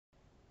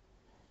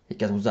Hey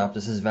guys, what's up?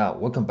 This is Val.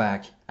 Welcome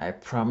back. I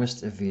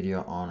promised a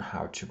video on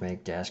how to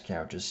make DAZ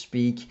characters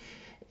speak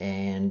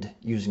and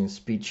using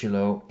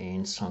Speechelo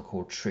and some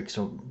cool tricks.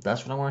 So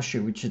that's what I want to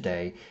share with you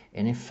today.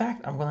 And in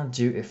fact, I'm going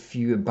to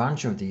do a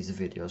bunch of these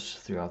videos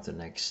throughout the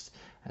next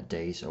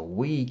days or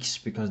weeks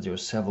because there are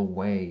several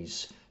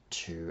ways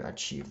to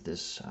achieve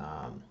this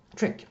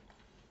trick.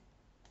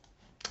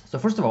 So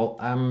first of all,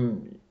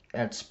 I'm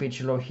at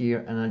Speechelo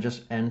here and I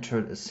just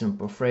entered a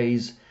simple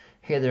phrase.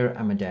 Hey there,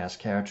 I'm a DAZ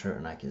character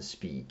and I can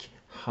speak.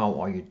 How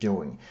are you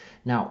doing?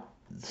 Now,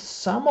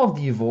 some of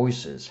the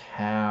voices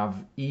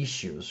have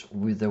issues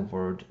with the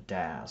word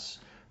DAZ.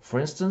 For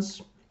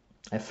instance,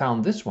 I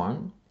found this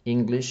one,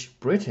 English,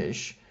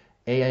 British,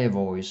 AI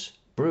voice,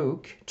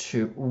 Brooke,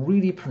 to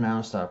really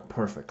pronounce that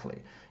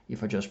perfectly.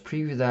 If I just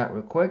preview that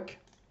real quick.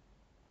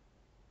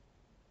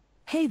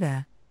 Hey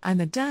there, I'm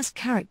a DAZ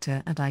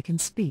character and I can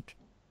speak.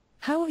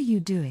 How are you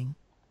doing?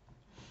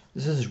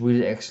 This is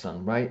really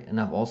excellent, right?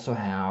 And I've also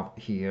have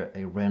here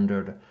a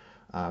rendered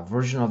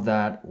version of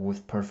that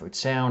with perfect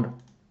sound.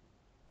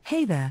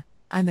 Hey there,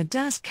 I'm a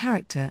DAZ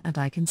character and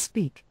I can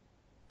speak.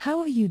 How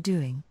are you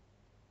doing?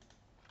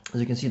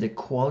 As you can see, the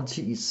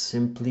quality is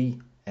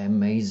simply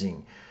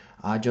amazing.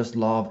 I just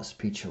love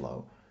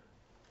Speechelo.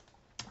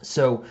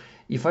 So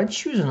if I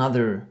choose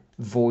another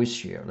voice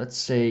here, let's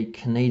say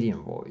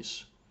Canadian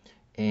voice,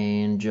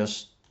 and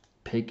just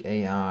pick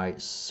AI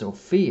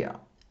Sophia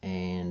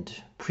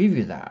and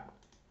preview that.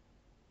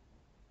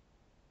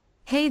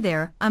 Hey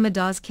there, I'm a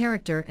DAZ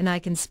character and I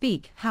can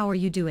speak. How are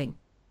you doing?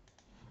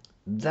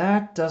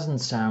 That doesn't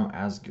sound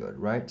as good,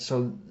 right?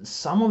 So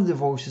some of the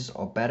voices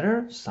are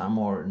better, some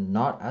are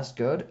not as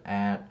good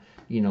at,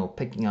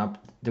 picking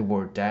up the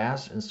word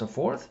DAZ and so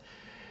forth.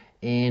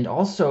 And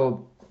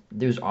also,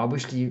 there's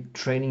obviously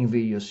training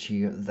videos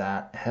here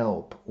that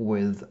help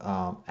with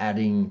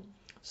adding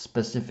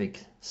specific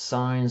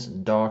signs,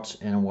 dots,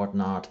 and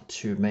whatnot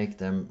to make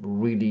them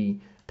really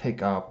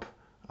pick up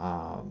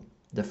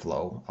the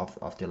flow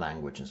of the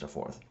language and so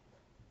forth.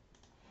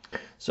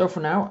 So for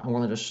now, I'm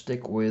going to just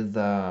stick with,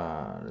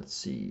 let's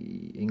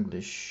see,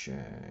 English,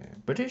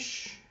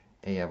 British,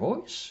 AI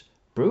voice,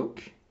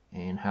 Brooke,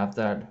 and have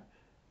that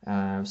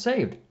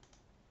saved.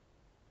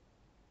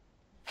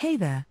 Hey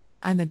there,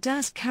 I'm a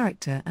DAZ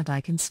character and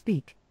I can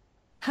speak.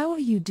 How are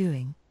you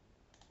doing?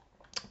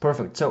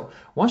 Perfect. So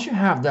once you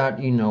have that,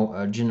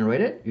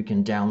 generated, you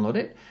can download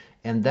it,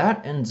 and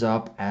that ends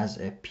up as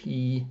a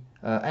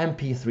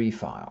MP3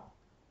 file.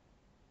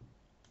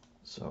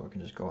 So we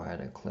can just go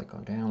ahead and click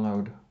on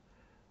download.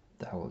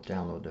 That will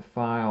download the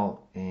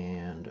file,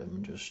 and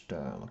I'm just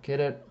locate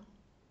it.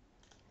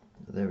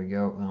 There we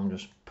go. I'm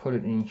just put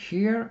it in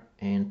here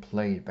and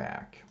play it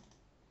back.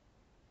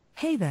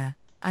 Hey there,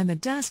 I'm a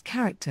DAZ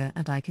character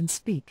and I can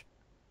speak.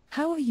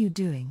 How are you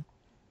doing?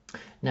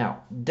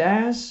 Now,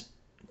 DAZ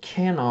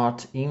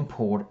cannot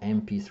import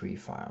MP3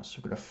 files. So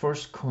we're going to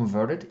first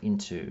convert it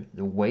into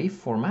the WAV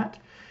format.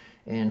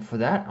 And for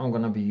that, I'm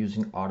going to be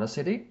using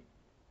Audacity.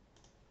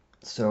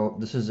 So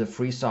this is a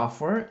free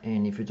software,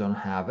 and if you don't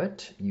have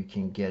it, you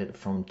can get it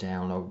from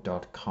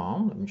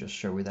download.com. Let me just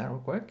show you that real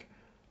quick.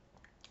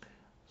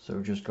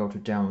 So just go to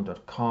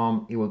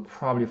download.com. It will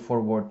probably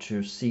forward to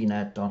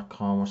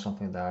cnet.com or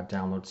something like that,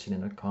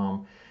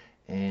 download.cnet.com,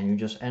 and you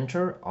just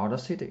enter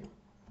Audacity.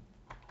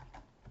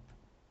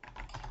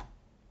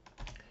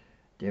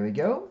 There we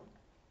go.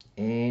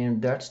 And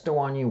that's the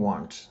one you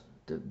want,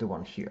 the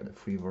one here, the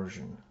free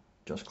version.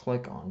 Just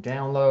click on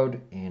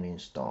download and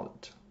install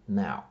it.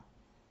 Now,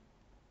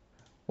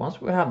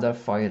 once we have that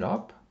fired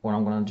up, what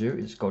I'm going to do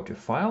is go to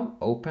File,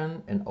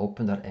 Open, and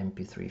open that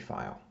MP3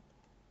 file.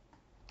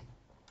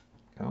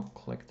 Go,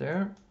 click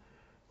there,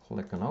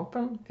 click on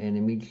Open, and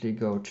immediately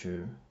go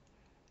to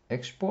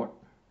Export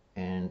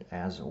and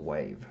as a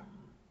WAV.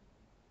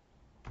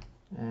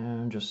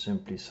 And just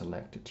simply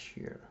select it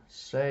here.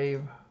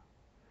 Save.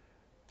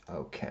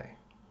 Okay,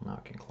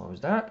 now I can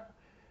close that,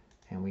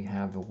 and we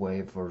have a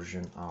WAV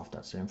version of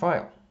that same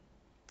file.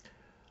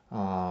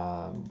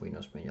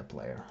 Windows Media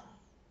Player.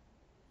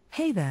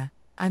 Hey there,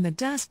 I'm a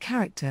DAZ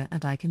character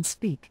and I can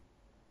speak.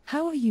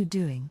 How are you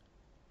doing?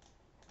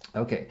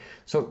 Okay,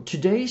 so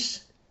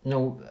today's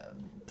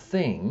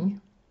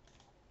thing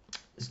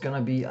is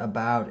gonna be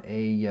about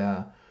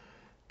a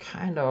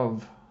kind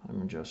of, let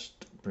me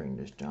just bring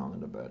this down a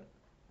little bit,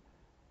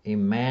 a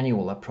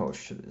manual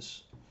approach to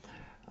this.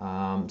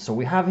 So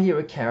we have here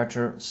a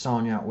character,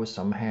 Sonia, with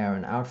some hair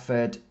and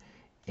outfit,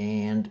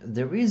 and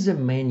there is a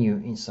menu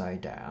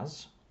inside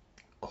DAZ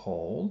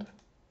called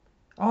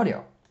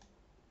Audio.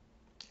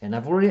 And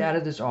I've already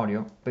added this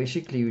audio.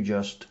 Basically, you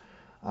just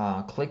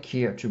click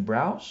here to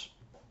browse.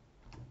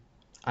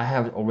 I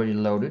have it already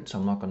loaded, so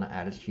I'm not going to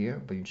add it here,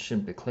 but you just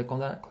simply click on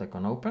that, click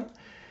on open,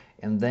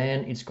 and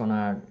then it's going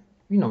to,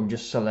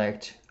 just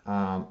select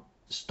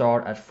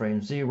start at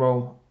frame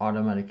 0,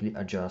 automatically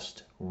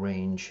adjust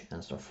range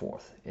and so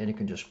forth. And you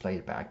can just play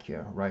it back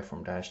here right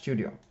from DAZ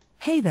Studio.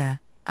 Hey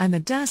there, I'm a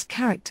DAZ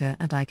character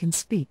and I can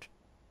speak.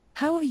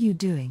 How are you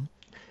doing?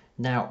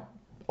 Now,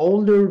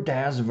 older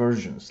DAZ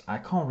versions, I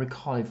can't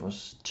recall if it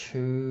was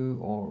 2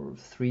 or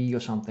 3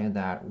 or something like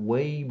that,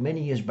 way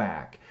many years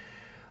back.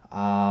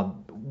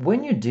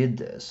 When you did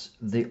this,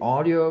 the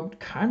audio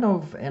kind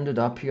of ended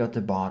up here at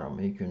the bottom.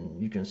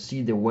 You can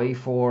see the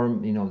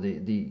waveform, you know,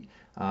 the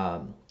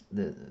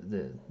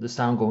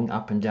sound going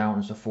up and down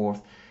and so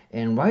forth.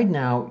 And right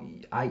now,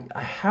 I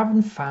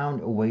haven't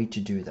found a way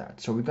to do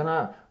that. So we're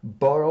gonna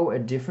borrow a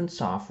different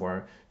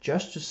software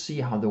just to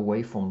see how the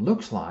waveform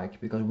looks like,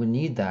 because we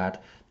need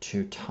that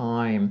to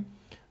time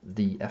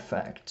the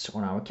effects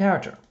on our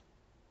character.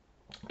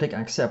 Click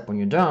accept when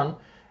you're done,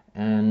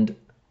 and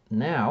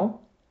now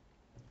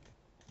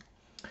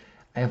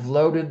I have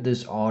loaded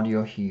this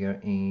audio here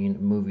in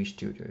Movie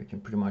Studio. You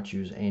can pretty much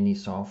use any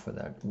software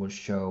that will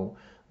show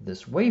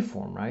this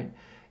waveform, right?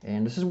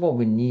 And this is what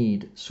we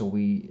need so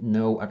we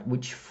know at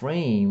which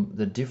frame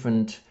the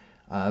different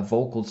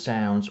vocal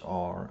sounds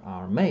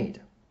are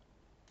made.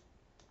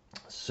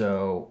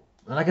 So,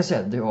 like I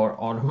said, there are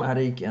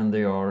automatic and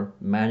there are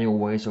manual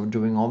ways of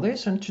doing all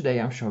this, and today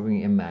I'm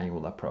showing a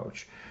manual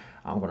approach.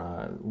 I'm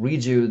gonna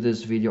redo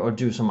this video or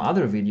do some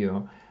other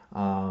video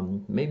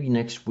maybe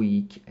next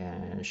week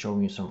and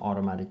showing you some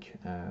automatic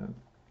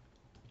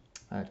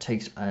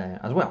takes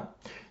as well.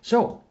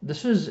 So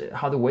this is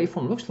how the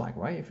waveform looks like,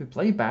 right? If we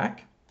play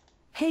back.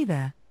 Hey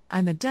there,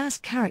 I'm a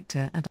DAZ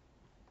character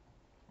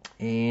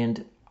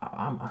and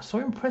I'm so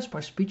impressed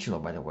by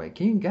Speechelo, by the way.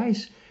 Can you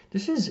guys,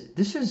 this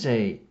is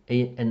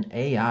an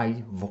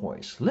AI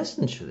voice.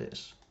 Listen to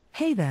this.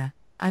 Hey there,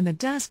 I'm a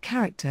DAZ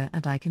character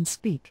and I can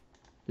speak.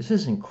 This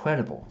is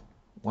incredible.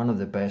 One of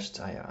the best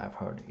I've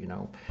heard, you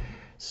know.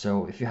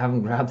 So if you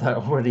haven't grabbed that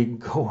already,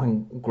 go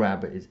and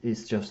grab it.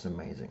 It's just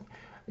amazing.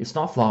 It's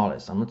not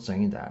flawless. I'm not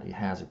saying that. It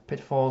has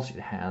pitfalls. It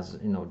has,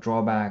 you know,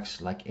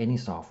 drawbacks like any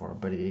software,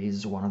 but it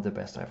is one of the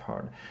best I've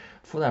heard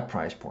for that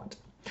price point.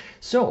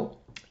 So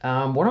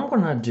what I'm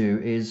gonna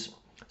do is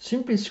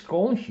simply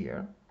scroll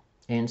here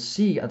and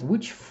see at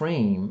which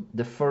frame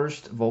the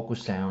first vocal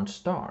sound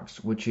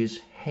starts, which is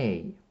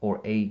hey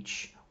or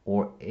H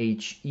or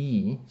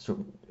HE.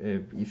 So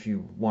if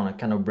you want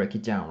to kind of break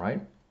it down,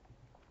 right?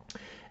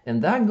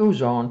 And that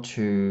goes on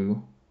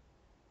to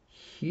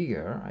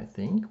here, I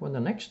think, when the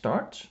next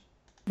starts.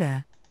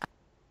 There.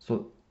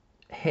 So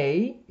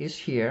hey is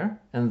here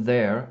and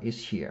there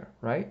is here,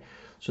 right?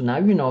 So now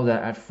you know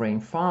that at frame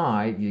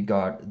 5 you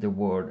got the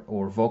word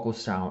or vocal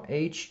sound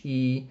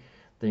HE,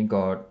 then you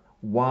got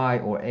Y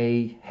or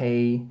A,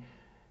 hey,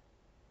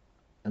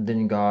 and then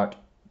you got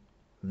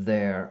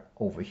there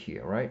over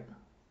here, right?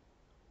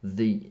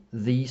 The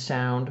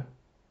sound,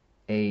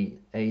 a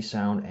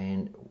sound,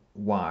 and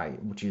Y,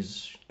 which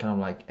is kind of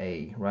like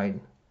A, right?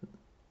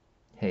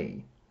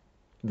 Hey.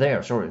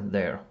 There, sorry,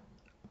 there.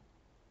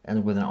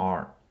 And with an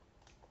R.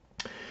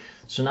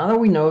 So now that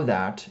we know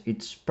that,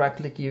 it's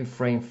practically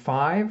frame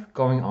 5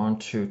 going on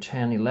to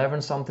 10,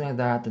 11, something like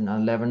that. Then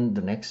 11,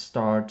 the next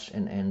starts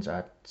and ends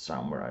at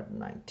somewhere at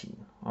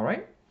 19. All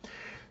right?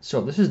 So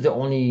this is the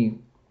only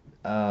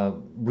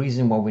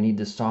reason why we need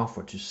the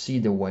software to see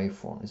the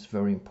waveform. It's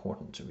very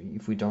important to me.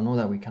 If we don't know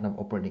that, we're kind of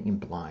operating in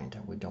blind.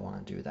 We don't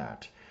want to do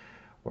that.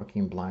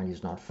 Working in blind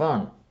is not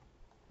fun.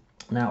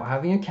 Now,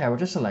 having a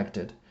character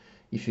selected,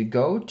 if you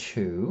go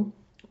to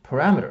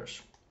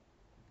parameters,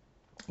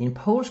 in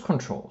post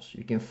controls,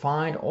 you can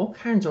find all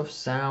kinds of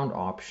sound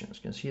options.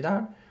 You can see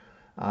that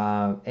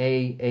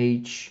A,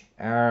 H,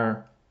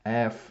 R,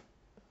 F,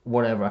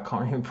 whatever. I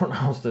can't even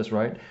pronounce this,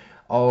 right?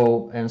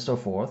 O, and so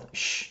forth.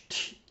 Sh,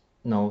 t,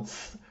 no,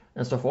 th,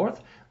 and so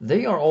forth.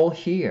 They are all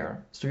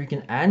here, so you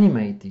can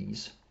animate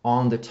these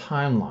on the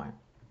timeline.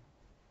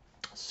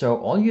 So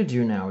all you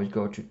do now is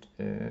go to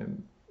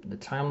the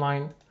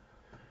timeline.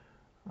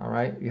 All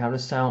right, you have the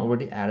sound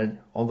already added,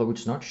 although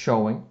it's not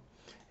showing.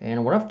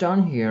 And what I've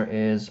done here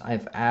is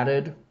I've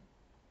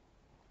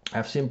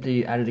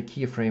simply added a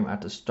keyframe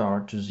at the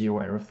start to zero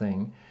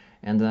everything.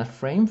 And then at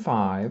frame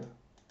 5,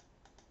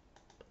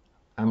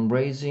 I'm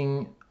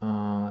raising,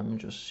 let me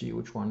just see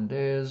which one it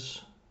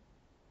is.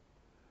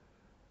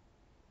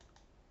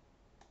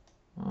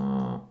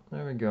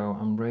 There we go.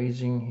 I'm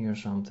raising here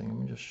something. Let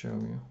me just show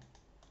you.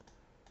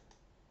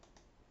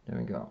 There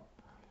we go.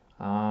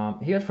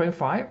 Here at frame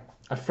 5.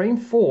 At frame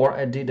 4,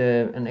 I did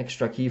an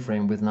extra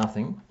keyframe with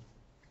nothing.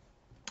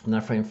 And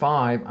at frame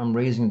 5, I'm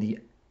raising the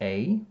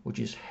A, which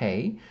is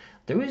hey.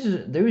 There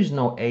is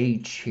no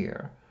H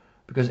here,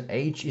 because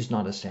H is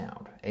not a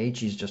sound.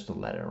 H is just a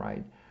letter,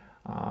 right?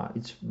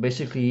 It's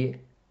basically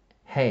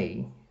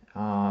hey,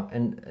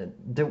 and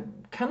the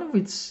kind of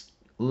it's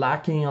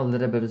lacking a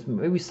little bit.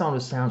 Maybe some of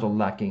the sounds are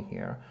lacking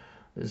here.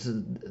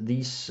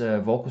 These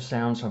vocal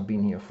sounds have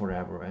been here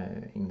forever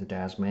in the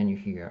DAZ menu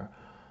here,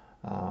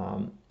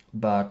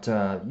 but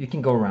you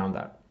can go around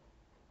that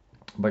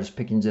by just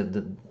picking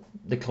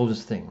the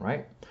closest thing,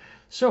 right?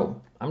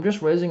 So I'm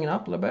just raising it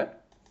up a little bit.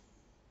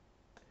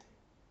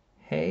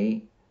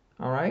 Hey,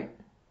 all right,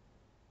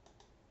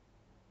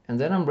 and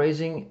then I'm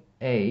raising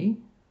A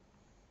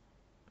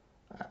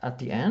at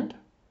the end,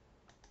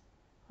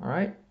 all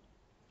right,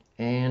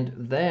 and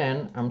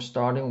then I'm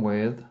starting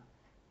with th,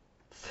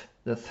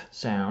 the th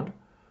sound,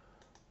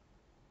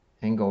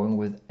 and going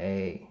with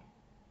a.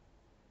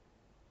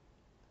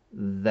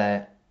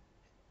 That,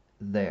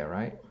 there,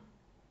 right?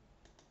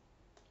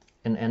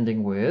 And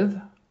ending with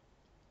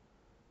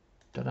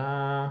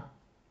ta-da,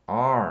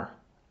 R,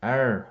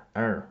 all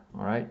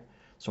right?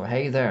 So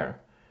hey there.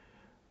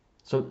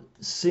 So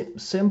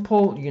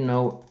simple, you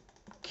know,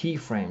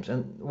 keyframes.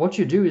 And what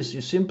you do is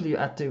you simply,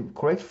 at the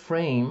correct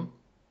frame,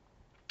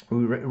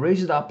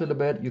 raise it up a little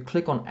bit, you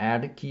click on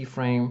add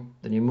keyframe,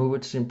 then you move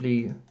it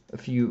simply a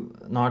few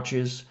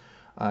notches,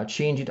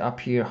 change it up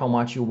here how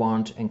much you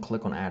want, and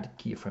click on add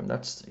keyframe.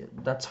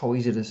 That's how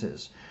easy this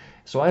is.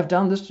 So I've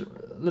done this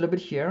a little bit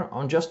here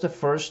on just the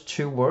first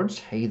two words,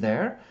 hey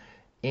there,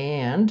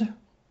 and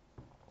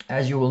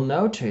as you will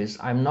notice,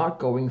 I'm not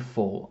going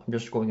full, I'm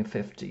just going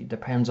 50.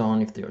 Depends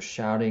on if they're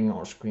shouting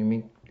or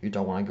screaming, you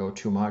don't want to go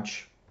too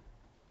much.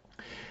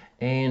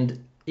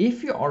 And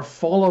if you are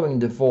following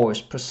the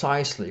voice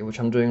precisely, which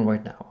I'm doing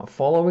right now, I'm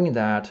following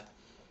that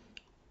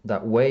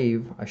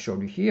wave I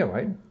showed you here,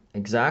 right?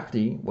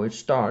 Exactly where it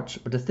starts.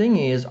 But the thing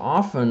is,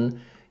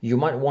 often you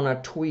might want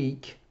to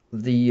tweak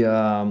the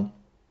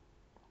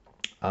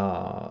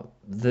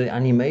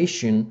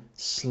animation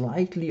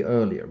slightly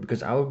earlier,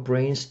 because our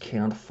brains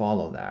can't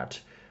follow that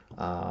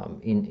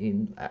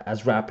in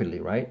as rapidly,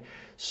 right?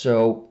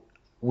 So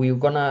we're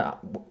gonna,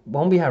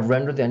 when we have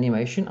rendered the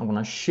animation, I'm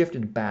gonna shift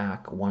it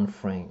back one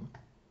frame.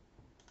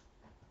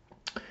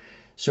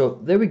 So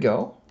there we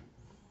go.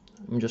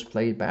 Let me just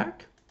play it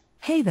back.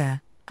 Hey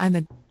there, I'm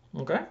a.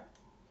 Okay,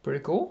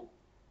 pretty cool.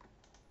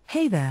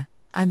 Hey there,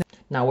 I'm a.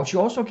 Now what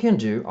you also can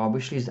do,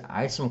 obviously, is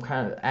add some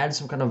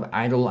kind of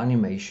idle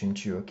animation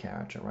to your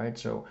character, right?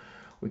 So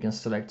we can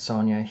select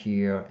Sonia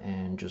here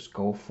and just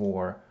go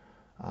for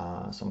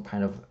some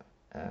kind of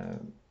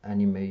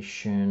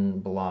animation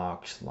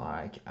blocks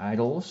like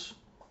idles,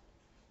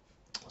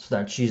 so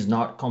that she's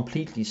not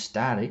completely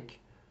static.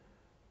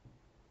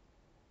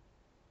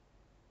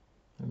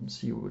 Let me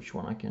see which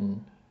one I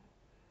can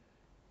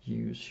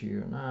use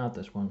here. Not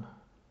this one.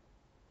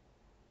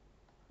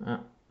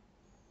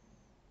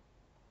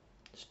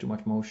 It's too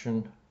much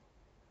motion.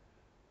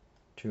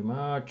 Too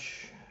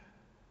much.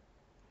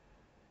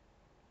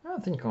 I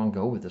think I'll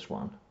go with this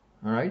one.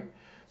 All right.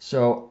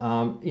 So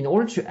in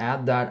order to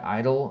add that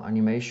idle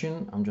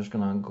animation, I'm just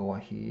gonna go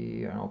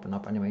here and open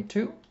up Animate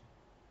 2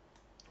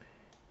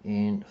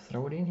 and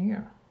throw it in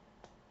here.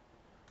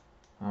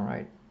 All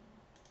right.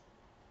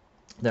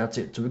 That's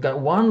it. So we've got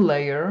one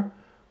layer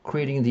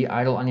creating the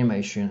idle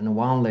animation, and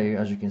one layer,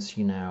 as you can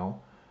see now,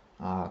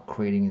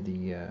 creating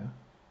the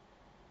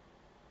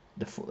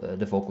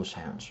vocal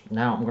sounds.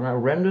 Now I'm gonna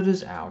render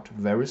this out,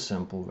 very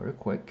simple, very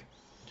quick,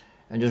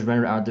 and just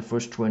render out the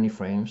first 20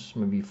 frames,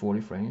 maybe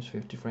 40 frames,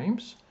 50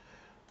 frames.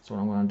 So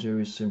what I'm gonna do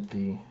is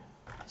simply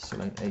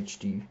select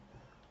HD.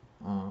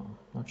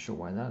 Not sure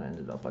why that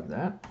ended up like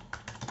that.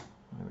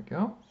 There we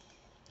go.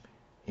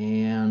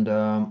 And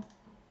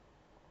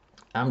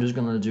I'm just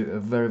gonna do a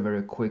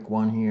very quick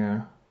one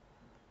here.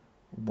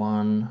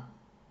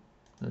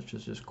 Let's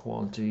just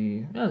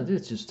quality. Yeah,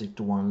 let's just stick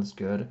to one. That's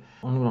good.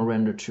 I'm gonna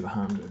render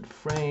 200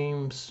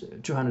 frames,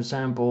 200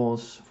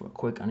 samples for a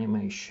quick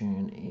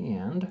animation,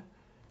 and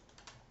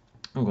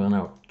I'm gonna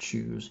now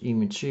choose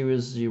image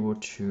series 0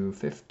 to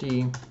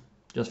 50,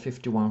 just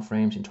 51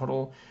 frames in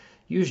total.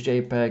 Use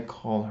JPEG,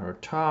 call her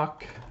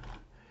talk,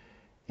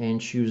 and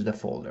choose the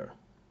folder.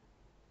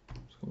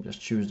 So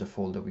just choose the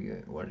folder we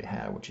already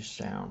had, which is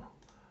sound.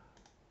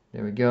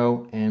 There we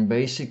go. And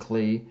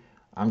basically,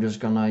 I'm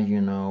just gonna,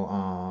 you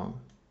know,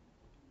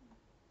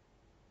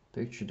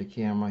 picture the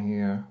camera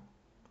here,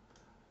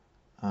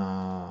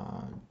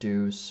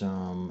 do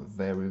some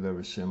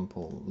very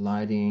simple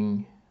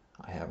lighting.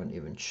 I haven't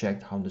even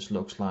checked how this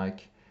looks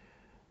like,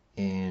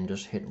 and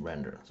just hit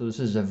render. So this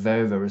is a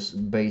very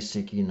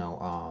basic, you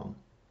know,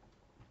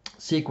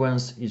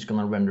 sequence. It's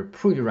gonna render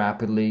pretty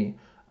rapidly.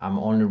 I'm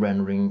only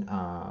rendering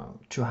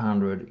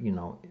 200, you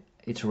know,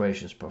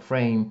 iterations per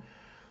frame.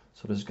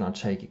 So this is gonna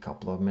take a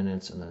couple of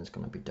minutes, and then it's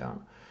gonna be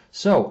done.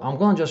 So I'm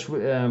gonna just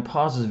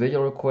pause this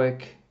video real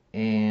quick,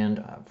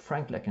 and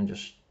frankly, I can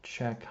just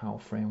check how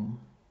frame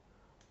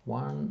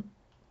 1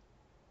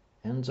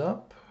 ends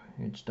up.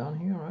 It's done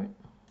here, right?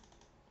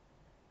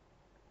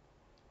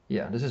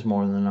 Yeah, this is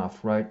more than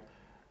enough, right?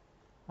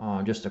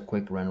 Just a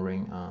quick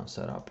rendering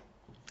setup.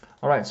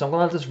 All right, so I'm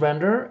gonna let this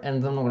render,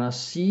 and then I'm gonna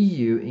see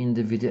you in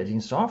the video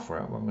editing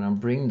software. I'm gonna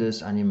bring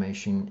this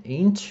animation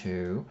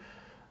into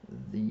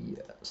the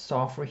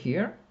software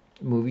here,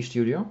 Movie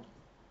Studio,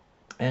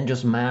 and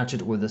just match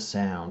it with the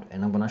sound.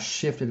 And I'm gonna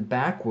shift it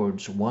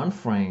backwards one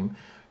frame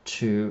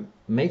to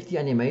make the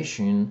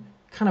animation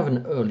kind of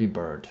an early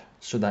bird,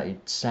 so that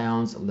it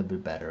sounds a little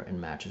bit better and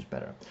matches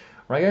better.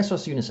 All right, guys, so I'll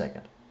see you in a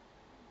second.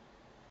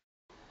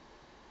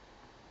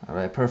 All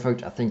right,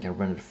 perfect. I think I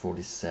rendered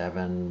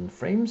 47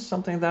 frames,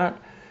 something like that.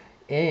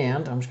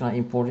 And I'm just gonna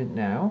import it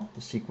now,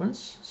 the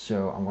sequence.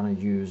 So I'm gonna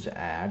use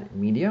add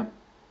media,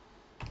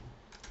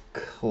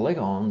 click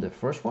on the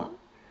first one,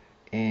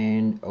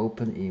 and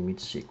open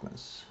image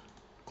sequence.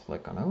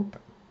 Click on open,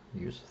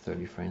 use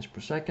 30 frames per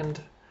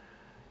second,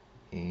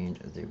 And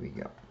there we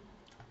go.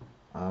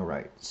 All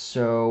right,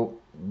 so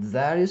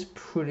that is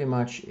pretty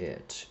much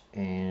it.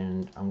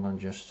 And I'm gonna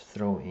just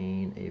throw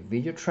in a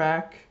video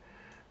track.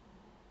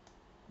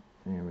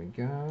 There we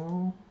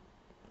go.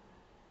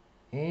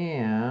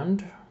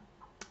 And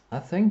I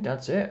think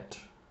that's it.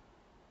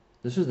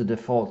 This is the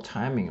default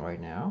timing right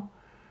now.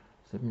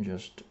 So let me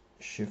just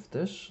shift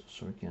this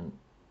so we can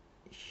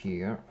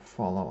here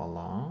follow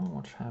along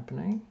what's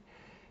happening.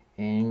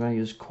 And I'm going to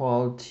use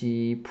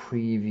quality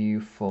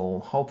preview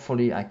full.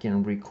 Hopefully I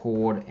can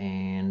record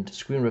and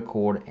screen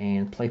record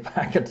and play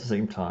back at the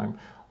same time.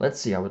 Let's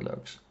see how it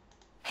looks.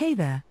 Hey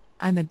there,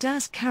 I'm a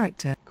DAZ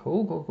character.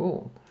 Cool, cool,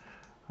 cool.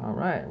 All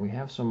right, we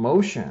have some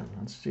motion.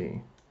 Let's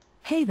see.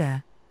 Hey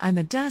there, I'm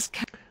a DAZ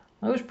character.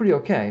 That was pretty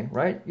okay,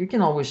 right? You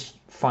can always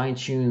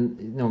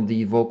fine-tune,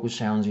 the vocal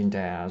sounds in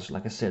DAZ.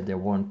 Like I said, they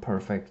weren't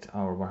perfect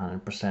or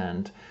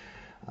 100%.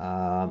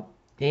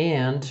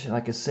 And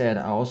like I said,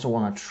 I also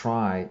want to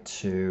try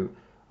to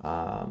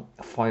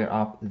fire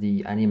up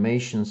the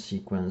animation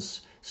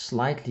sequence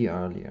slightly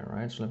earlier,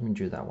 right? So let me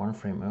do that one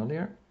frame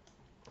earlier.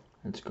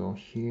 Let's go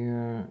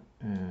here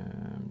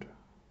and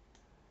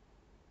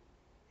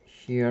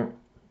here.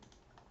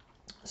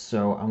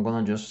 So I'm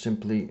gonna just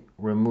simply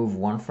remove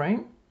one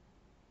frame.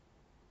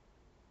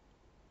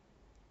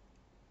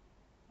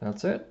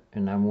 That's it,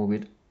 and I move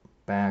it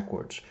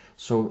backwards.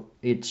 So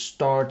it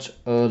starts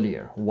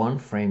earlier, one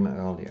frame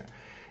earlier.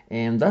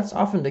 And that's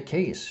often the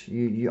case.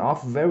 You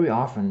very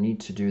often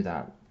need to do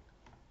that.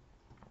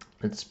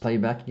 Let's play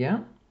back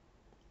again.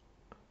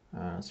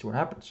 See what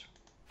happens.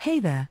 Hey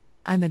there,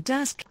 I'm a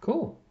DAZ.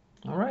 Cool.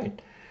 All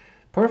right.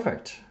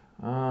 Perfect.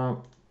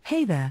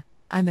 Hey there,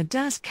 I'm a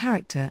DAZ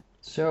character.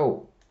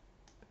 So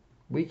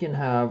we can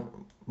have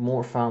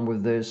more fun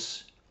with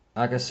this.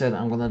 Like I said,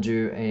 I'm gonna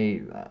do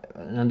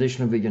an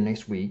additional video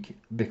next week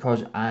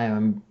because I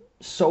am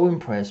so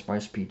impressed by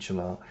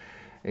Speechelo.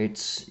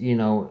 It's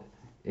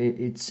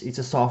it's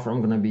a software I'm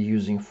gonna be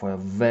using for a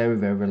very,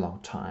 very long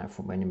time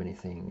for many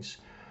things.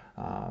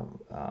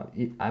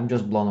 I'm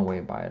just blown away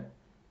by it.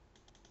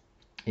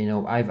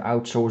 I've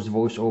outsourced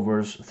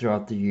voiceovers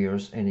throughout the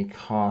years, and it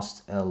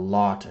costs a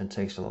lot and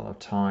takes a lot of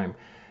time.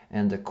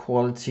 And the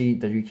quality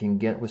that you can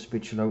get with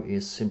Speechelo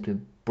is simply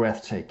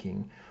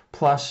breathtaking.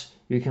 Plus,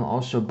 you can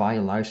also buy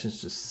a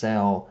license to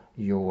sell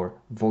your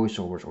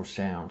voiceovers or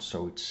sounds,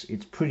 so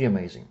it's pretty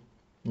amazing.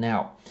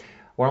 Now,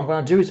 what I'm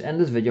gonna do is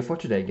end this video for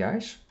today,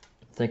 guys.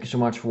 Thank you so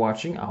much for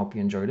watching. I hope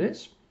you enjoyed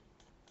this.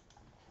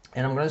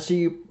 And I'm gonna see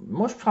you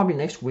most probably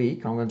next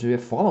week. I'm gonna do a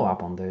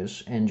follow-up on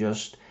this and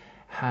just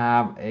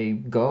have a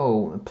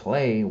go and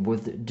play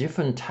with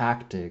different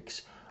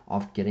tactics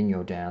of getting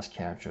your DAZ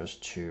characters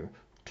to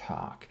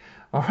talk.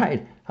 All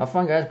right, have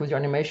fun, guys, with your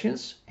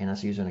animations, and I'll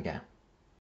see you soon again.